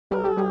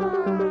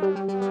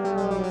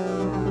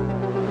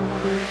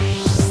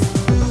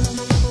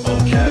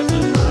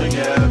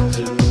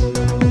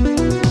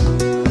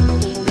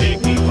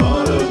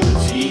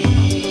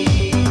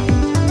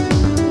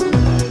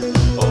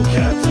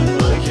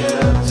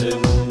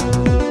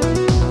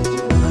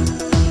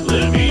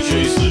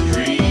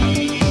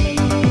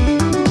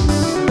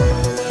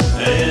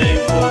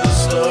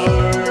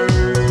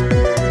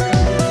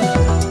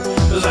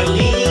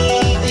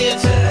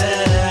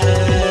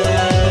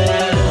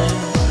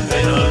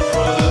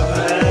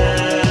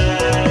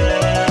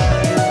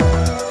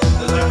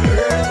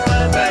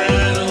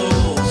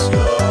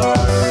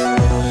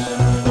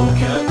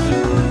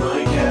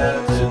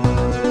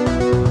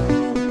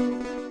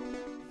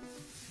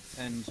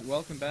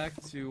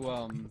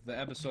to the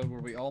episode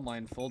where we all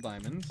mine full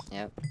diamonds.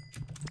 Yep.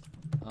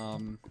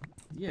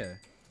 Yeah.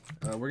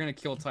 We're gonna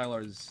kill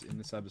Tyler's in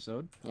this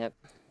episode. Yep.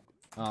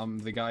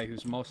 The guy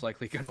who's most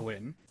likely gonna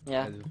win.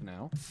 Yeah. As of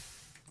now.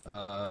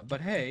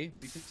 But hey,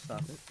 we can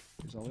stop it.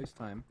 There's always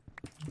time.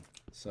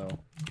 So.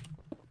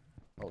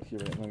 Oh, here.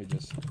 Let me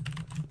just.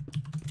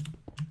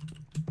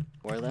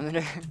 War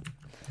limiter.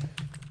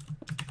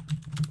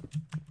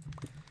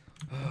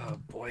 Oh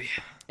boy.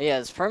 Yeah,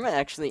 is perma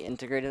actually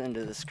integrated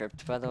into the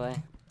script, by the way?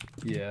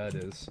 Yeah, it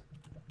is.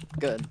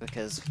 Good,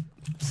 because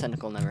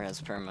Cynical never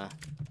has perma.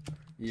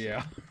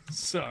 Yeah.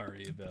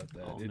 Sorry about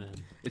that. Oh, man.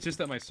 It's just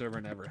that my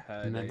server never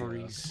had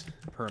Memories.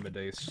 a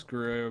permaday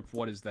script.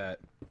 What is that?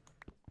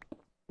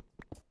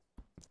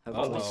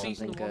 Hopefully Uh-oh.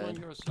 Season something 1 on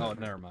good. your Oh,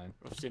 server never mind.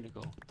 of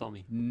Cynical,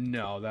 Tommy.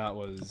 No, that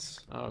was.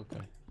 Oh, okay.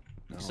 No,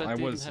 Because I I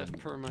didn't was. have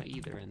perma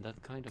either, and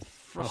that kind of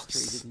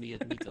frustrated me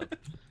at meetup.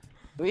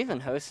 Who even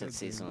hosted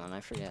season 1? I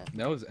forget.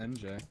 That was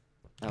NJ.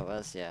 Oh, it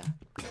was, yeah.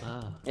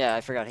 Ah. Yeah,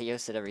 I forgot he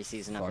hosted every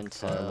season up Fuck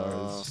until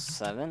Tyler's.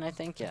 7, I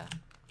think, yeah.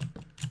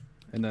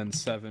 And then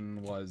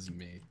 7 was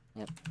me.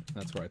 Yep.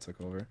 That's where I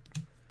took over.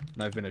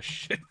 And I've been a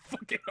shit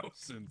fucking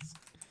host since.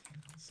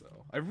 So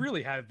I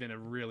really have been a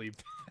really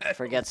bad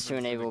Forgets host to for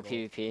enable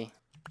Cynical PvP.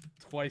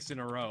 twice in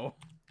a row.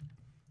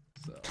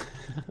 So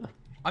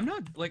I'm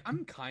not like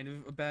I'm kind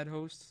of a bad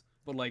host,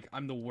 but like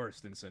I'm the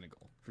worst in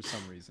Cynical for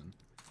some reason.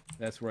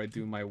 That's where I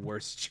do my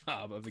worst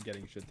job of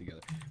getting shit together.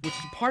 Which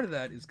part of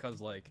that is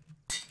because like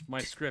my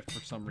script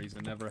for some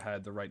reason never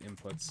had the right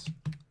inputs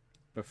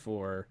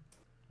before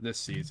this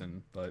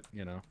season, but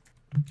you know,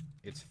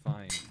 it's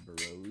fine,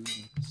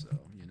 bros. So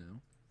you know.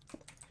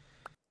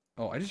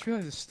 Oh, I just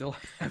realized I still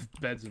have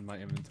beds in my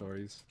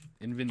inventories.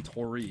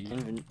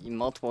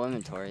 Multiple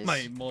inventories.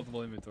 My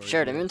multiple inventories.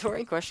 Shared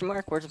inventory? Question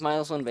mark? Where's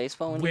Miles 1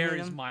 baseball when you Where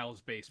need is him?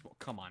 Miles baseball?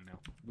 Come on now,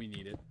 we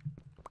need it.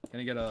 Can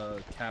I get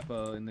a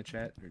Kappa in the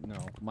chat? Or no,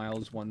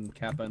 Miles 1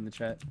 Kappa in the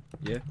chat.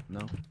 Yeah,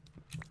 no.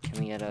 Can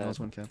we get a Miles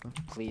 1 Kappa.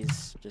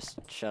 please just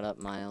shut up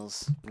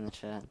Miles in the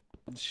chat?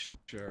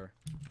 Sure.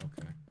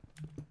 Okay.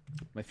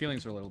 My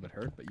feelings are a little bit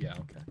hurt, but yeah,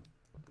 okay.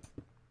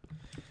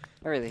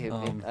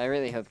 I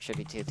really hope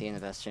Chippy Toothy and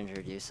the Best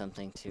Ginger do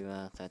something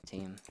to that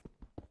team.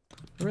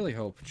 I really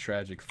hope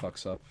Tragic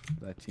fucks up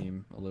that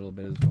team a little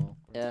bit as well.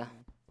 Yeah.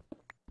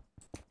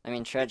 I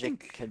mean,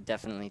 Tragic could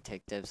definitely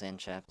take dibs and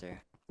chapter.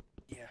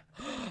 Yeah.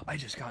 I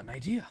just got an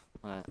idea.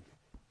 What?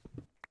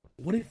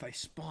 What if I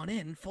spawn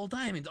in full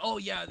diamonds? Oh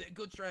yeah,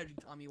 good strategy,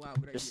 Tommy. Wow,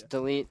 good Just idea.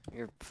 delete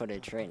your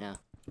footage right now.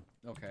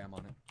 Okay, I'm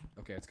on it.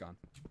 Okay, it's gone.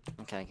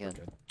 Okay, We're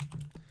good.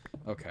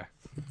 Okay.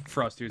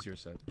 Frost, here's your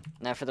set.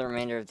 Now for the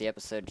remainder of the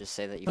episode, just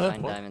say that you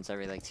find diamonds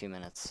every like 2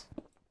 minutes.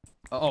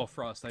 Oh,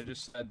 Frost, I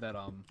just said that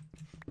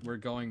we're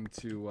going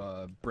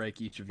to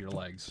break each of your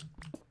legs.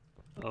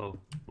 Oh,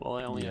 well,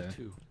 I only Yeah. have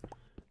 2.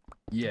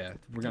 Yeah,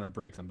 we're gonna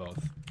break them both.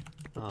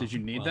 Oh, Did you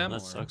need well, them? That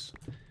or? sucks.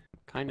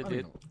 Kinda I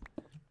did. don't know.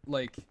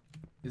 Like,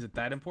 is it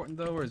that important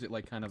though, or is it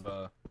like kind of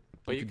a?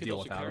 But you could could deal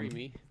also without carry them?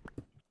 me,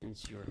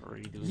 since you're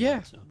already doing Yeah.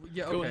 that. So.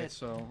 Yeah. Go Okay. ahead.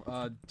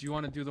 So, do you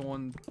want to do the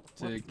one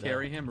to What the-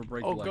 carry him or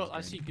break Oh the legs? god,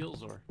 I Green? see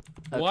Gilzor.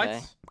 What?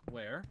 Okay.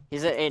 Where?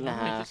 He's at I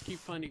 8.5. just keep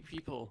finding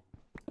people.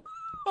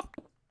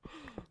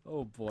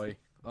 Oh boy.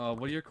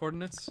 What are your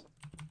coordinates?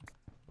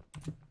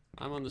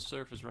 I'm on the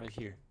surface right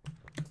here.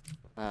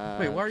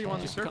 Wait, why are you on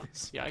the Just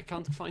surface? Yeah, I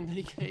can't find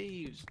any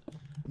caves.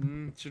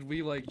 Should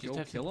we like Just go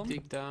have kill to him?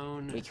 dig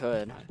down. We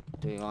could.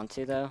 Do we want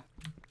to though?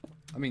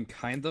 I mean,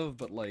 kind of,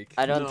 but like.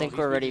 I don't No, think he's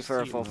we're with ready his for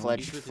a team.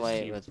 full-fledged He's with his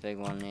fight team. with Big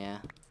One, yeah.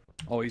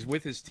 Oh, he's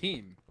with his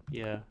team.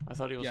 Yeah, I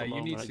thought he was Yeah, you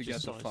alone, need but I to just get the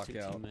saw his fuck 2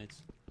 out.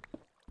 teammates.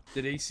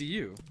 Did he see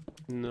you?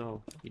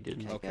 No, he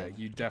didn't. Okay. Okay,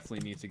 you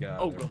definitely need to get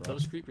out Oh of there, god, bro.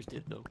 those creepers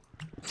did though.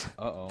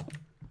 Uh-oh.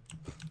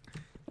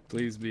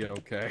 Please be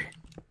okay.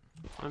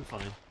 I'm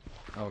fine.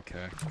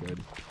 Okay, good.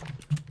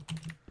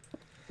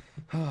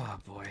 Oh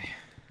boy.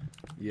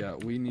 Yeah,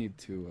 we need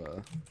to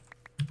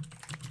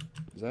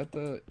Is that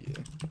the yeah.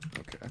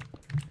 Okay.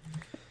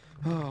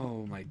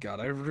 Oh my god,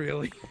 I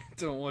really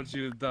don't want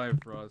you to die,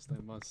 Frost,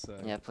 I must say.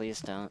 Yeah,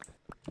 please don't.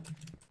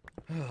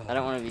 I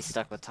don't want to be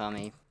stuck with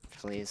Tommy,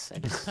 please.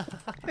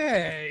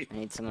 Hey! I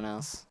need someone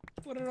else.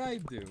 What did I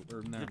do?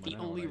 Or never That's the mind, I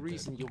know only what I did.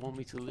 reason you want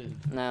me to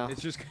live. No.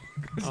 It's just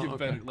because Oh, you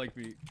okay. better like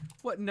me.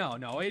 What? No,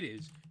 no, it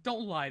is.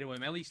 Don't lie to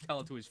him. At least tell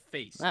it to his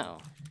face. No,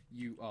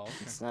 You. Oh, okay.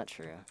 it's not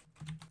true.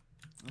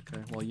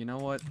 Okay. Well, you know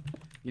what?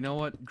 You know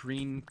what?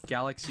 Green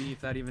Galaxy,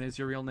 if that even is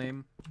your real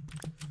name.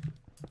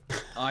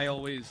 I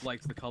always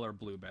liked the color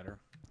blue better.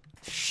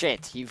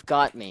 Shit, you've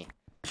got me.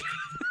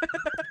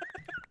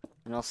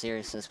 In all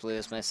seriousness, blue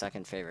is my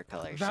second favorite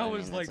color. so, That I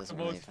was mean, like the doesn't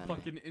really most offend me.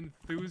 fucking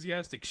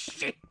enthusiastic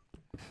shit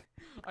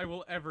I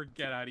will ever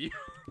get out of you.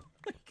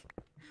 Like,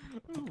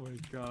 oh my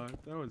god,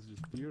 that was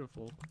just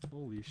beautiful.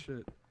 Holy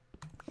shit.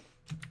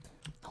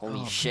 Holy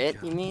Oh my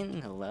shit, God. you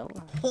mean? Hello?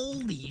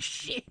 Holy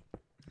shit.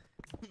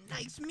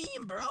 Nice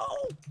meme, bro.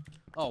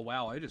 Oh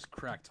wow, I just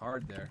cracked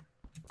hard there.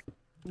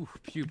 Ooh,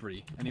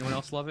 puberty. Anyone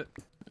else love it?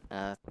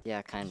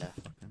 Yeah, kinda.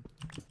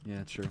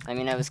 Yeah, true. I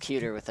mean, I was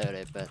cuter without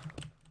it, but...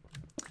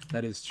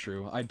 That is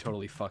true. I'd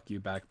totally fuck you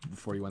back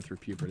before you went through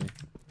puberty.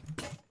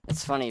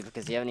 It's funny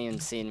because you haven't even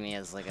seen me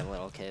as like a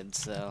little kid,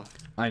 so.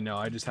 I know,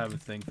 I just have a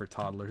thing for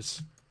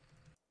toddlers.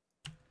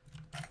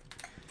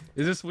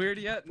 Is this weird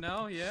yet?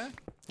 No? Yeah?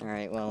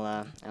 Alright,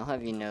 well, I'll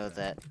have you know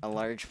that a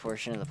large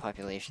portion of the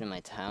population in my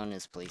town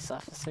is police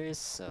officers,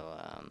 so,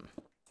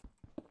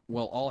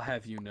 Well, I'll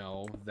have you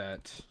know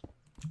that,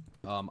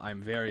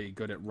 I'm very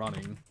good at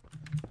running.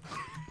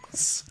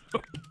 So...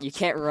 You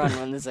can't run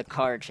when there's a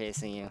car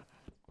chasing you.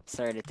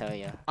 Sorry to tell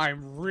you.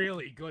 I'm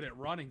really good at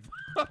running.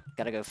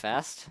 Gotta go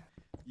fast?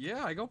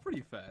 Yeah, I go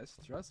pretty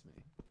fast, trust me.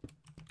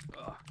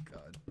 Oh,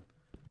 God.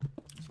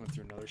 Just went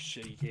through another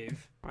shitty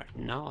cave. Right,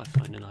 now I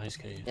find an ice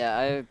cave. Yeah,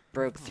 I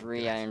broke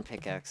 3 iron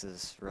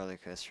pickaxes roller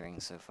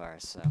coastering so far,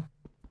 so.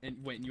 And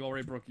wait, you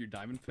already broke your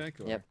diamond pick?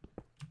 Or... Yep.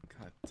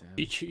 God damn.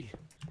 Itchy.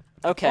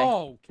 Okay.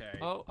 Okay.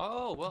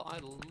 Oh, well, I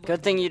love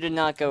Good thing you did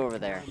not go over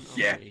there.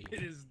 Yeah,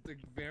 it is the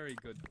very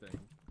good thing.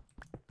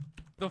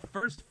 The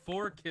first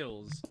 4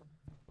 kills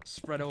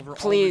spread over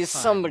Please, all this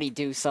time. somebody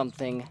do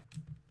something.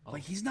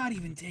 Like, he's not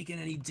even taking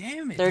any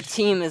damage. Their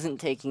team isn't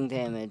taking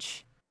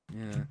damage.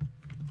 Yeah.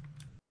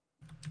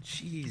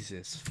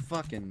 Jesus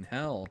fucking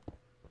hell.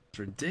 It's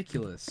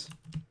ridiculous.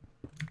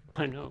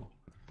 I know.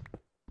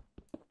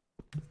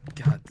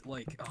 God,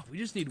 like, oh, we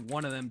just need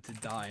one of them to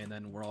die, and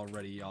then we're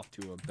already off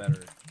to a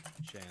better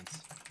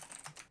chance.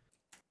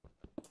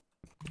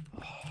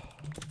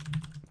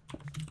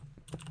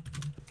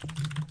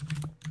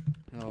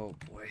 Oh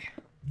boy.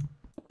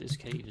 This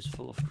cave is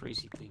full of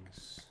crazy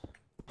things.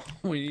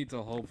 We need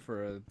to hope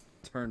for a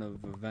turn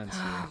of events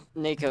here.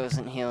 Nico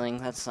isn't healing,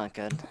 that's not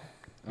good.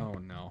 Oh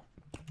no.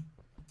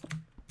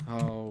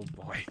 Oh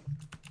boy.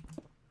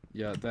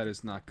 Yeah, that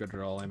is not good at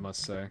all, I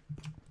must say.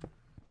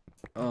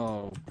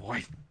 Oh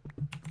boy.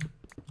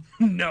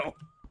 No!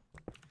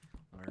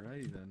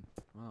 Alrighty then.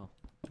 Wow.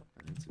 That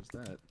answers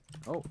that.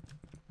 Oh,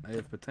 I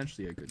have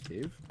potentially a good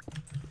cave.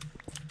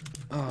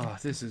 Oh,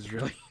 this is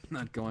really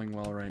not going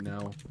well right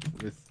now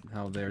with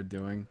how they're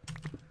doing.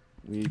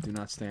 We do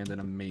not stand an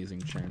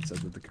amazing chance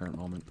as of the current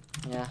moment.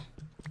 Yeah.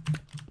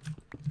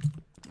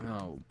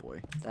 Oh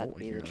boy. That'd oh,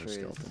 be I hear the another truth.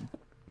 skeleton.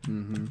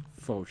 Mm-hmm.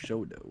 Faux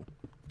show though.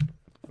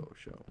 Faux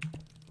show.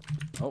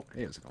 Oh,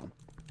 hey, how's it going?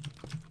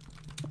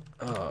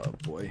 Oh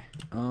boy.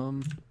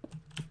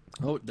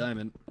 Oh,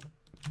 diamond.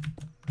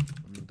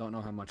 Don't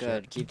know how much.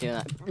 Good, keep doing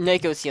that.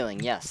 Nico's healing,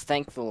 yes,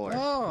 thank the Lord.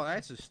 Oh,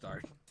 that's a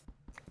start.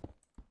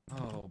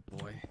 Oh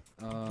boy.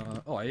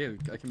 Oh, I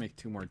can make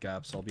 2 more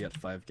gaps. I'll be at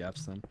 5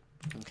 gaps then.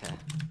 Okay.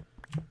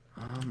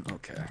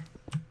 Okay.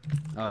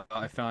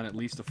 I found at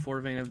least a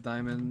 4 vein of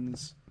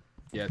diamonds.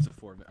 Yeah, it's a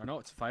 4 vein. Oh no,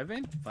 it's 5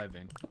 vein? 5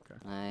 vein. Okay.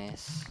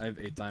 Nice. I have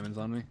 8 diamonds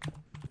on me.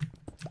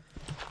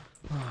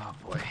 Oh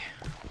boy.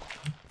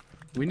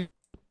 We need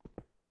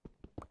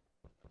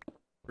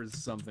for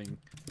something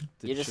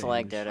to You just change.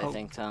 lagged out, I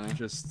think, Tommy.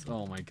 Just,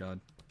 oh my god.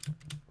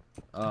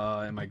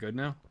 Am I good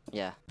now?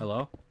 Yeah,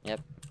 Hello? you're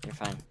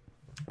fine.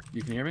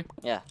 You can hear me?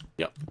 Yeah.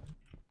 Yep.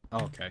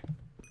 Oh, okay.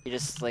 You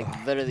just, like,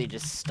 literally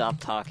just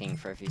stopped talking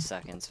for a few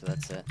seconds, but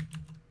that's it.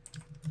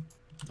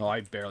 Oh,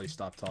 I barely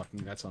stopped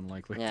talking. That's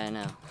unlikely. Yeah, I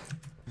know.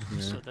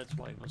 Yeah. So that's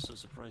why it was so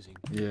surprising.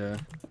 Yeah.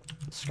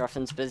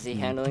 Struffin's busy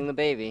handling the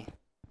baby.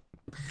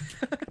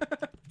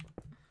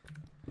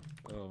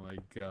 Oh my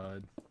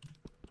god.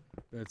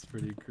 That's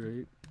pretty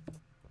great.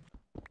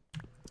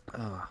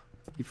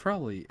 He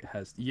probably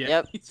has. Yeah.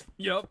 Yep.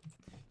 Yep.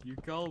 You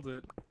called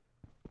it.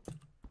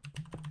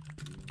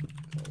 You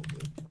called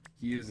it.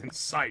 He is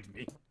inside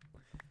me.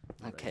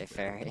 Okay, Right.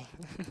 fairy.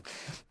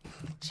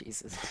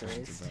 Jesus That's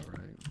Christ. about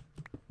right.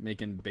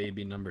 Making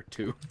baby number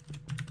 2.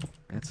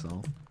 That's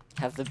all.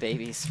 Have the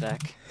baby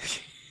spec.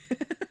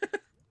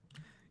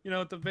 You know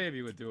what? The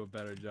baby would do a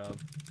better job.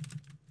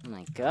 Oh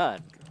my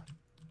god.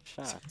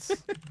 Shots.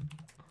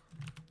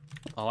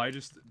 Oh, I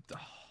just.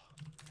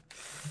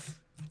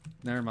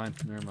 Never mind.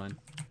 Never mind.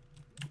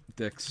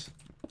 Dicks.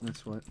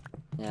 That's what.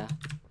 Yeah.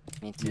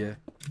 Me too. Yeah.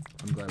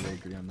 I'm glad we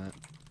agree on that.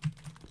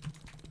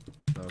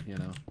 So, you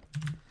know.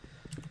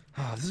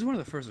 This is one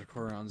of the first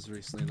record rounds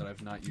recently that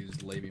I've not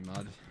used Labie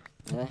mod.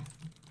 Really?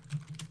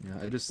 Yeah,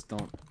 I just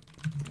don't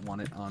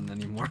want it on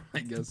anymore, I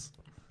guess.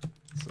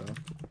 So.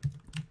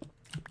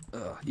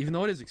 Even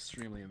though it is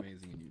extremely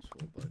amazing and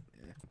useful, but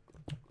yeah.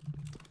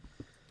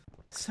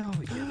 So,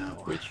 you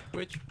know. Which?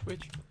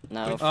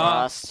 No,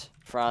 Frost.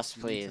 Frost,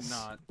 You need to please.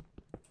 not.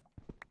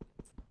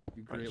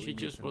 You Right, greatly she need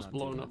just to was not do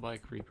blown that. up by a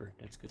creeper.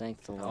 That's good.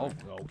 Thank the Oh,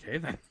 Lord. okay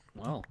then.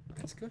 Well,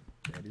 that's good.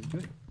 That is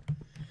good.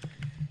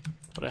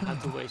 But I had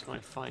to waste my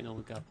final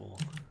gapple.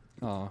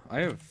 Oh,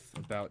 I have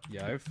about,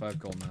 yeah, I have 5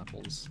 golden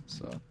apples,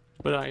 so.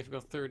 But I've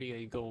got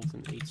 38 gold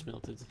and 8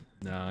 smelted.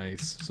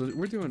 Nice. So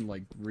we're doing,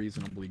 like,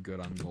 reasonably good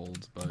on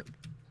gold, but.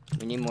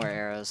 We need more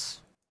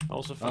arrows. I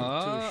also found 2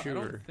 I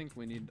sugar. don't think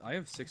we need, I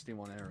have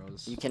 61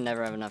 arrows. You can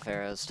never have enough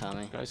arrows,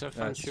 Tommy. Guys, I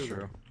found That's sugar.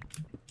 true.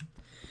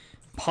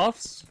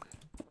 Puffs?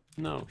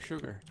 No,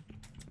 sugar.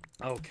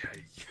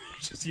 Okay.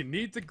 Just, you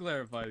need to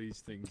clarify these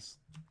things.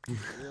 You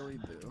really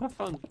do. I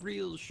found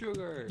real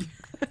sugar.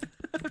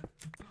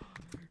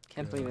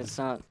 Can't believe it's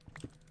not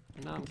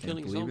And now I'm Can't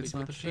killing believe zombies it's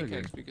with not a sugar.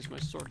 pickaxe because my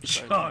sword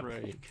decided Shut to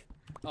break.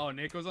 Oh,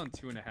 Nako's on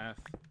 2.5.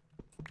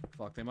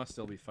 Fuck, they must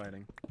still be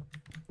fighting.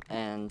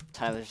 And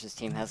Tyler's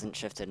team hasn't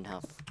shifted in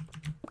health.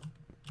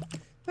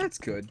 That's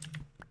good.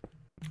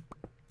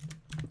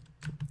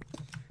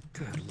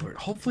 Good lord.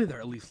 Hopefully they're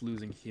at least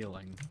losing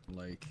healing.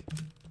 Like.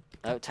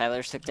 Oh,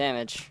 Tyler's took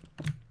damage.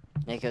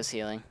 Nako's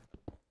healing.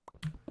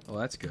 Oh,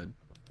 that's good.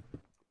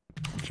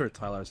 I'm sure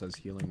Tyler's has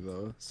healing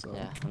though, so.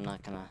 Yeah, I'm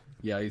not gonna.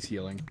 Yeah, he's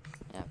healing.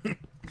 Yeah.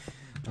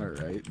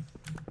 Alright.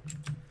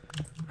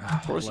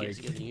 Of course he's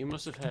healing. You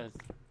must have had.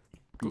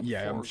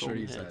 Yeah, I'm 4 sure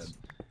golden he's had. heads.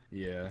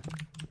 Yeah.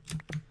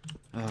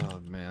 Oh,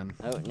 man.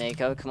 Oh,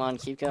 Nako, come on,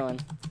 keep going.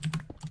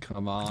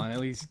 Come on, at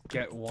least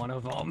get one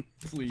of them,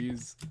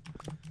 please.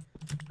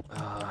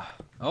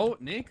 Oh,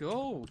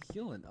 Nako,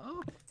 healing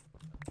up.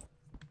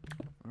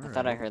 I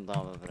thought I heard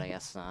lava, but I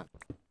guess not.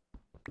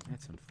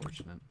 That's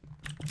unfortunate.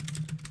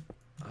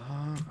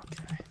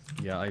 Okay.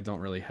 Yeah, I don't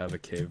really have a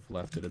cave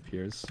left, it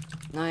appears.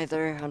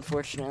 Neither,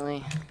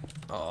 unfortunately.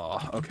 Oh,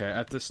 okay.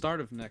 At the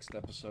start of next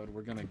episode,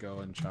 we're gonna go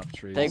and chop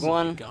trees. Big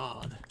one.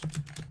 God.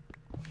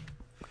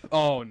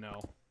 Oh,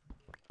 no.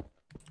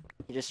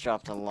 He just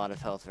dropped a lot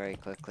of health very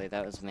quickly.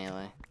 That was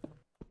melee.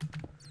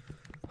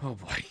 Oh,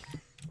 boy.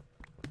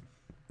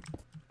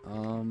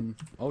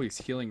 Oh, he's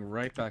healing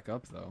right back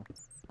up, though.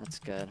 That's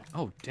good.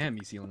 Oh, damn,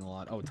 he's healing a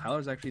lot. Oh,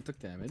 Tyler's actually took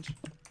damage.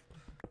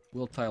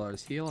 Will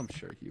Tyler's heal? I'm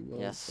sure he will.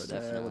 Yes, but,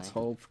 definitely. let's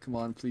hope. Come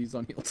on, please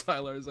don't heal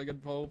Tyler's. I can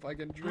hope. I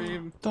can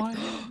dream.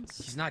 Diamonds!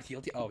 He's not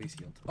healed yet. Oh, he's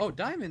healed. Oh,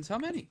 diamonds. How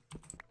many?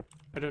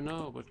 I don't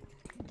know, but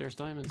there's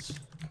diamonds.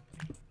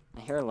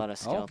 I hear a lot of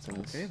skeletons.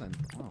 Oh, okay then.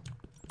 Oh.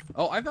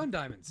 Oh, I found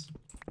diamonds.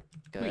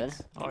 Good.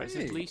 Wait. Oh, it's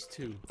Hey. at least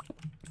 2.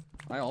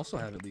 I also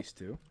have at least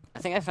 2. I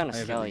think I found a I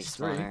have at skelly least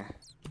 3. spawner.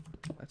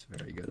 That's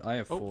very good. I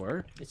have Oh.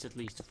 4. It's at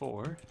least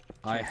 4.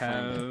 I Can't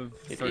find have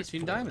It is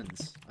 13 4.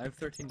 diamonds. I have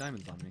 13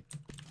 diamonds on me.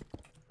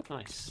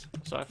 Nice.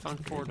 So I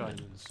found 4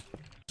 diamonds.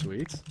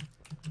 Sweet.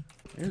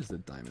 Here's the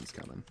diamonds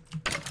coming.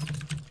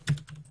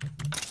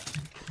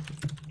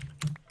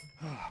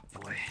 Oh,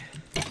 boy.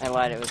 I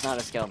lied, it was not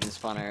a skeleton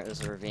spawner, it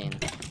was a ravine.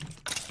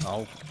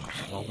 Oh,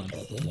 well then.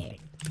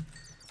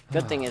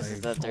 Good thing I is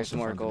that there's also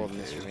more found a gold in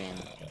big this cave. ravine.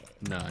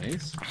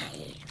 Nice.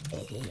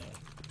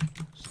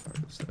 Start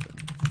of 7.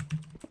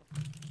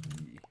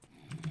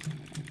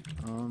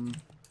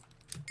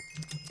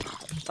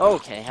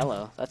 Okay,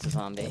 hello. That's a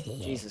zombie.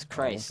 Jesus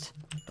Christ.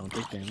 Don't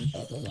take damage.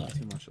 Not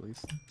too much, at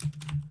least.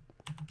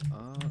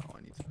 Oh,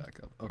 I need to back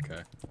up.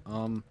 Okay.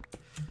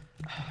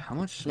 How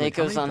much? Like,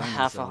 how Nako's many on diamonds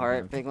half do a we heart,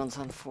 have? big one's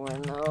on 4.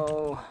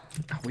 No.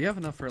 We have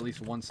enough for at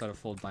least one set of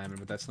full diamond,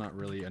 but that's not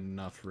really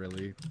enough,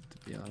 really,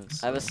 to be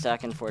honest. I have a so-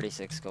 stack in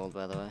 46 gold,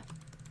 by the way.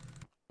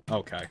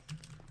 Okay.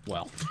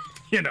 Well,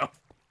 you know.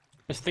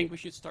 I think we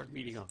should start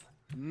meeting up.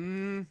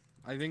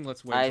 I think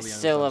let's wait I till the end of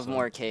still the have episode.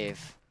 more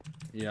cave.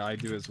 Yeah, I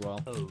do as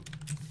well. Oh.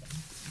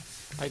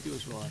 I do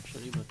as well,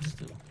 actually, but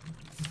still.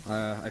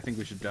 I think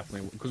we should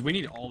definitely, because we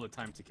need all the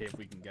time to cave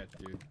we can get,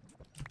 dude.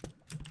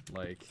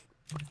 Like,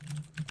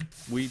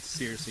 we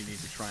seriously need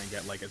to try and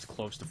get like as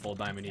close to full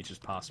diamond each as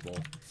possible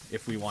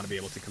if we want to be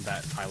able to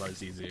combat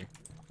Tyler's easy.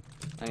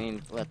 I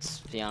mean, let's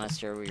be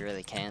honest here, we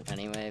really can't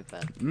anyway,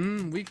 but...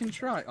 We can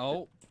try.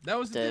 Oh, that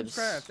was a good Dibs.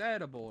 craft.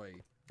 Attaboy.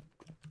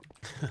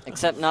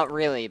 Except not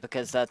really,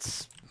 because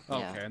that's... Okay,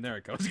 Yeah. and there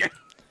it goes again.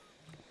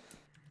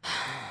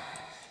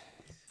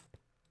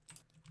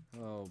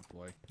 Oh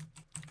boy.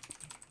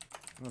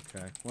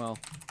 Okay, well.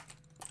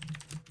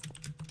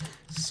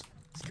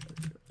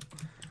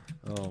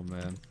 Oh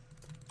man.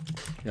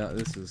 Yeah,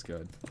 this is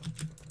good.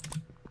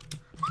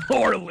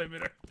 Or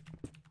limiter.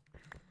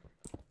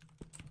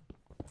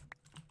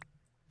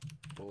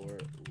 Or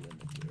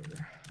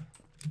limiter.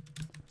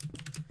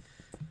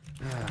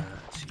 Ah,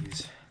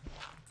 jeez.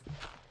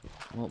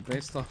 Well,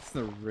 based off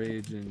the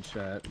rage in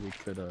chat, we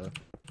could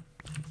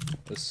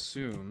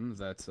assume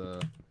that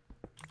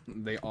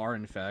they are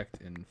in fact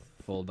in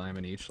full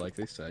diamond each, like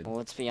they said. Well,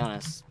 let's be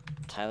honest.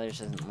 Tyler's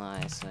doesn't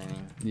lie, so I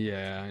mean...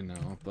 Yeah, I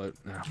know, but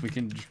we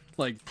can,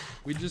 like,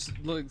 we just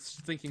look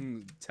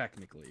thinking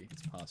technically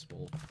it's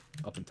possible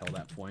up until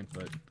that point,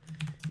 but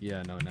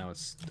yeah, no, now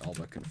it's all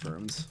but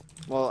confirmed.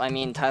 Well, I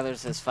mean,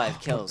 Tyler's has 5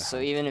 What kills, the so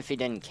hell? even if he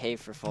didn't cave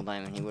for full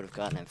diamond, he would have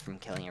gotten it from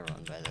killing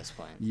everyone by this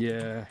point.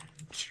 Yeah,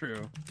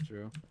 true,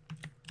 true.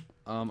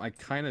 I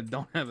kind of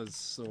don't have a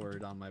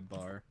sword on my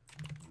bar.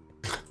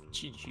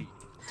 GG.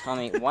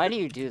 Tommy, why do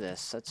you do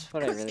this? That's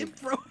what I 'Cause really...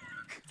 it broke.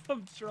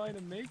 I'm trying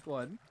to make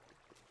one.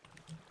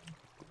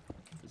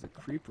 There's a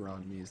creeper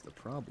on me is the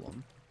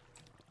problem.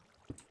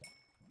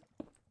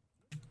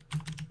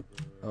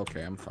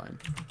 Okay, I'm fine.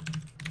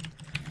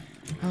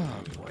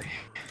 Oh boy.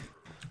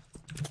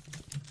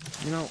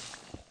 You know,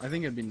 I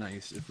think it'd be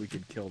nice if we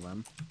could kill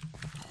them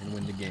and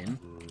win the game.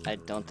 I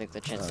don't think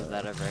the chances of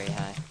that are very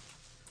high.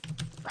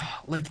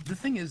 Like, the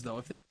thing is though,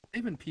 if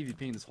they've been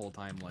PvPing this whole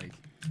time, like,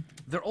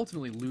 they're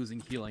ultimately losing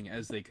healing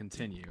as they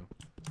continue.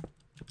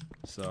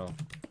 So,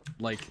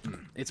 like,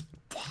 it's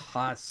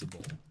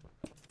possible.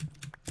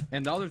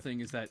 And the other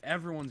thing is that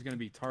everyone's going to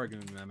be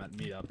targeting them at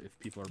meetup if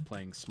people are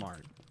playing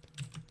smart.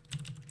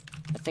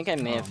 I think I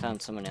may have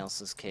found someone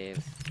else's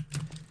cave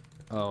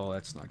Oh,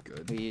 that's not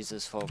good. who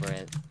uses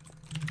Fulbright.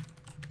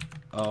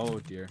 Oh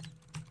dear.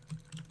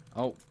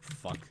 Oh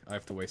fuck! I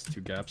have to waste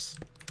 2 gaps.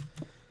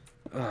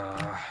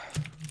 That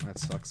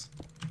sucks.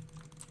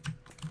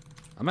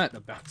 I'm at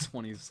about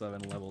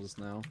 27 levels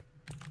now.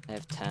 I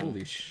have 10.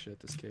 Holy shit!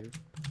 This cave.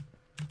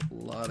 A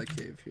lot of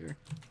cave here.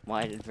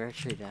 Why did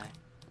Virtue die?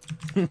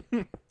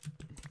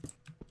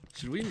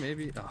 Should we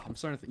maybe? Oh, I'm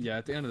starting to think. Yeah,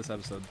 at the end of this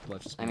episode,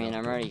 let's just. I mean,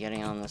 I'm already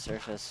getting on the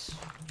surface.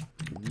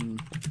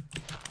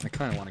 I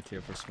kind of want to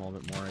cave for a small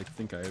bit more. I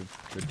think I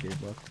have good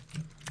cave left.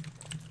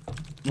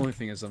 The only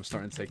thing is I'm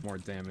starting to take more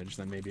damage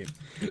than maybe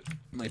it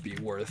might be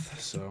worth,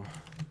 so...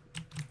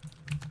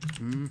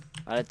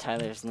 Why did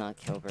Tyler's not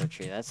kill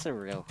Virtue? That's the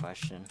real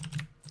question.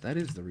 That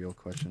is the real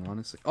question,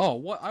 honestly. Oh,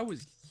 what? I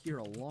was here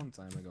a long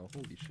time ago.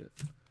 Holy shit.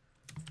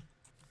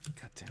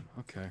 Goddamn.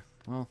 Okay.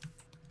 Well...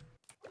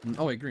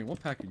 Oh, wait, Green,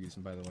 what pack are you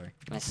using, by the way?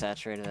 I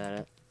saturated at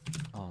it.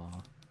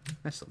 Aw.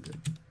 That's still good.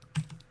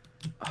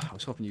 I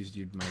was hoping you'd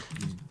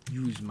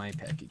use my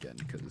pack again,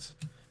 because...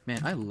 Man,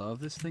 I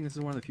love this thing. This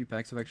is one of the few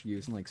packs I've actually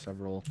used in like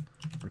several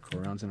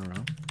record rounds in a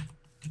row.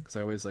 Because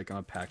I always like on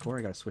a pack core,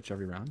 I gotta switch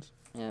every round.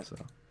 Yeah. So.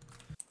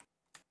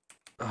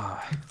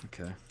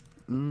 Okay.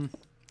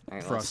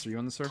 Alright, Frost, are you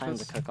on the surface? Time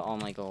to cook all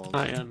my gold.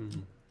 I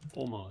am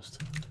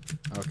almost.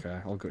 Okay,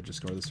 I'll go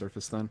just go to the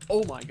surface then.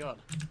 Oh my god.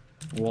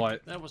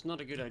 What? That was not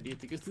a good idea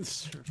to go to the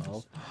surface.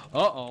 Oh.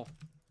 Uh-oh.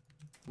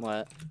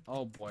 What?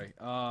 Oh boy.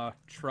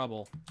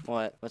 Trouble.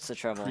 What? What's the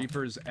trouble?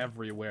 Creepers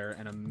everywhere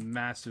and a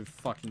massive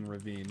fucking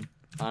ravine.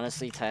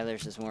 Honestly,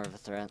 Tyler's is more of a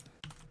threat.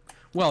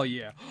 Well,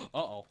 yeah.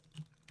 Uh-oh.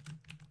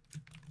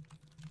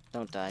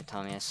 Don't die,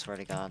 Tommy, I swear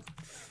to God.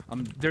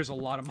 There's a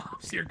lot of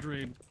mobs here,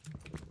 Green.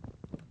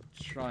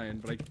 Trying,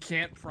 but I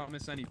can't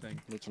promise anything.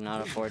 We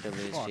cannot afford to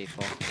lose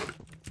people.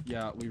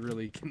 Yeah, we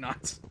really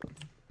cannot.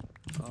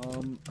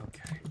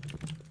 Okay.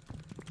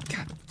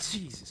 God,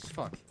 Jesus,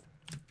 fuck.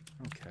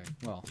 Okay,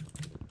 well.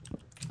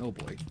 Oh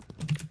boy.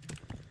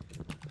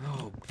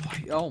 Oh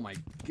boy. Oh my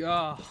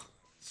god.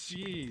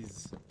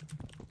 Jeez.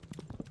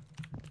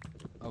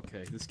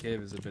 Okay, this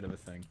cave is a bit of a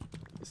thing.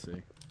 You see.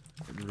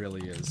 It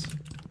really is.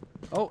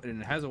 Oh,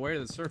 and it has a way to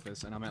the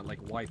surface, and I'm at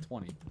like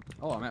Y20.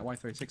 Oh, I'm at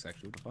Y36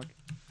 actually. What the fuck?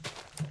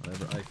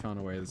 Whatever. I found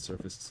a way to the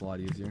surface. It's a lot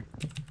easier.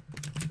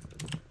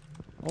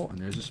 Oh, and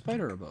there's a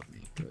spider above me.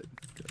 Good,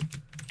 good.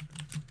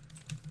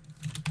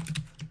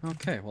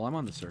 Okay, well, I'm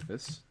on the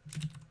surface.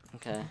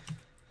 Okay.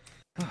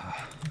 Alright.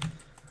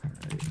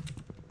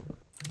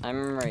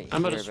 I'm right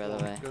I'm here, at a by the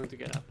swamp way. going to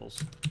get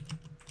apples.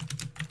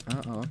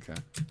 Oh, okay.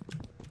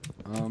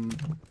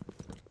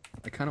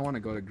 I kind of want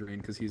to go to Green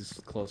because he's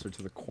closer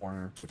to the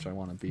corner, which I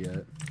want to be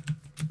at.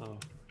 Oh.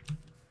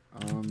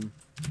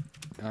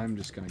 I'm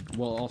just gonna...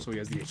 Well, also he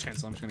has the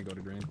chance, so I'm just gonna go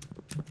to Green.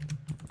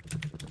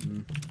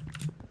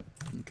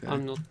 Okay.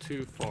 I'm not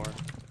too far.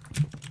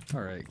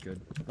 Alright,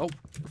 good. Oh,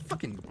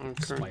 fucking I'm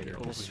currently spider.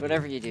 over Just here.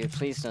 whatever you do,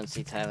 please don't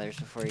see Tyler's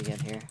before you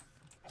get here.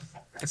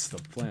 That's the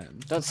plan.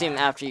 Don't see him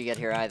after you get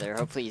here either.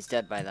 Hopefully he's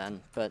dead by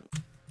then, but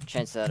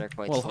chances of that are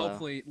quite Well, slow.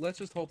 hopefully, let's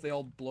just hope they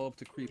all blow up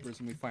to creepers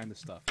and we find the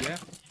stuff, yeah?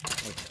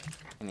 Okay.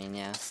 I mean,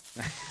 yeah.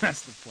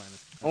 That's the plan.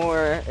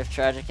 Or if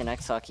Tragic and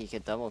X-Hockey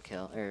could double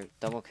kill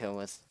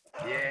with...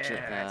 Yeah,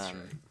 that's right.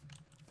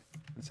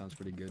 That sounds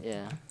pretty good.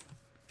 Yeah.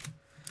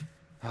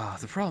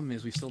 The problem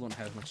is we still don't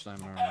have much time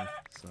in our armor,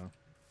 so...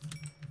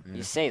 Yeah.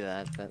 You say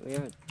that, but we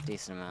have a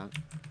decent amount.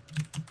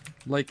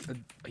 Like,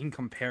 in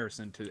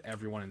comparison to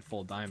everyone in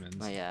full diamonds.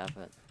 Oh yeah,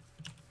 but...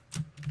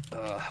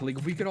 Like,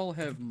 if we could all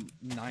have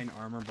 9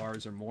 armor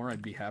bars or more,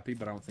 I'd be happy,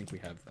 but I don't think we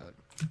have that.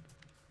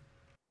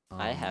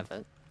 I have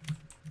it.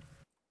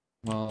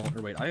 Well,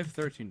 or wait, I have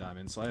 13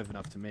 diamonds, so I have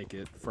enough to make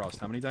it. Frost,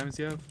 how many diamonds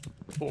do you have?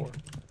 4.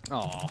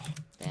 Aw.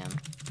 Damn.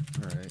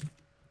 Alright.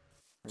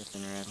 Rip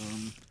and rip.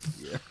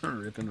 Yeah,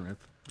 rip and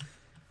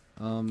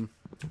rip.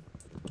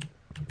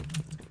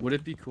 Would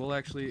it be cool,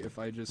 actually, if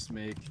I just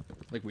make...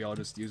 Like, we all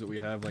just use what we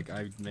have, like,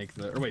 I make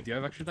the... Or wait, do you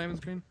have extra diamonds,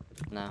 Green?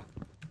 No.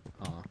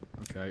 Aw,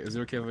 okay. Is it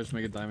okay if I just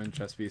make a diamond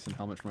chest piece and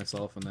helmet for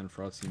myself, and then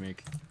Frost, you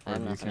make... I have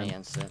whatever you nothing can?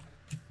 against it.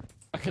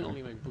 I can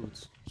only make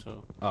boots,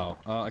 so... Oh,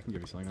 I can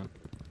give you something then.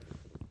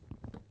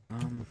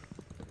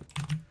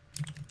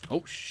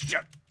 Oh,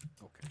 shit!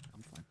 Okay,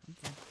 I'm fine.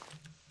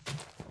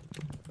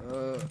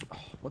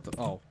 What the...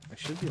 Oh, I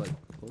should be, like,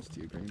 close to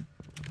you, Green.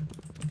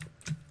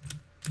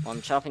 Well,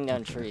 I'm chopping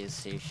down trees,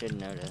 so you should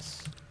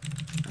notice.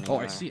 Oh,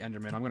 I anymore. see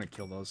Enderman. I'm gonna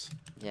kill those.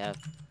 Yeah.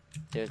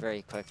 Do it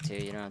very quick, too.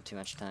 You don't have too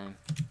much time.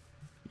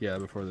 Yeah,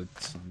 before the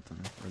sun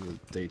time. Or the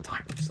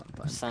daytime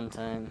sometime. Sun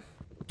time.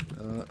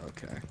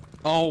 Okay.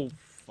 Oh,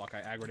 fuck.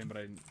 I aggroed him, but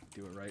I didn't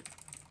do it right.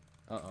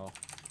 Uh-oh.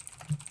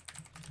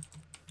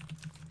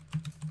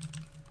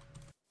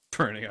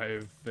 Burning, I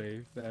have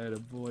faith.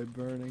 Attaboy,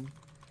 burning.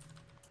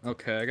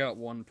 Okay, I got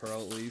 1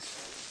 pearl at least.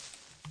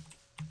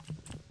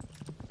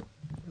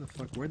 Where the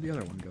fuck? Where'd the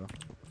other one go?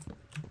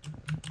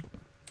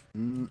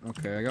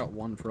 Okay, I got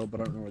 1 pearl, but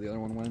I don't know where the other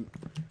one went.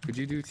 Could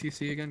you do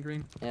TC again,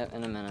 Green? Yep,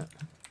 in a minute.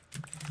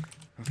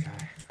 Okay.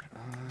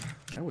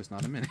 That was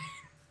not a minute.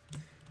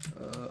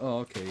 Oh,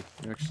 okay.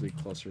 You're actually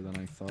closer than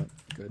I thought.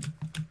 Good.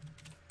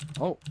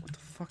 Oh, what the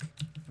fuck?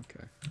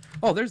 Okay.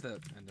 Oh, there's the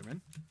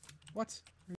Enderman. What?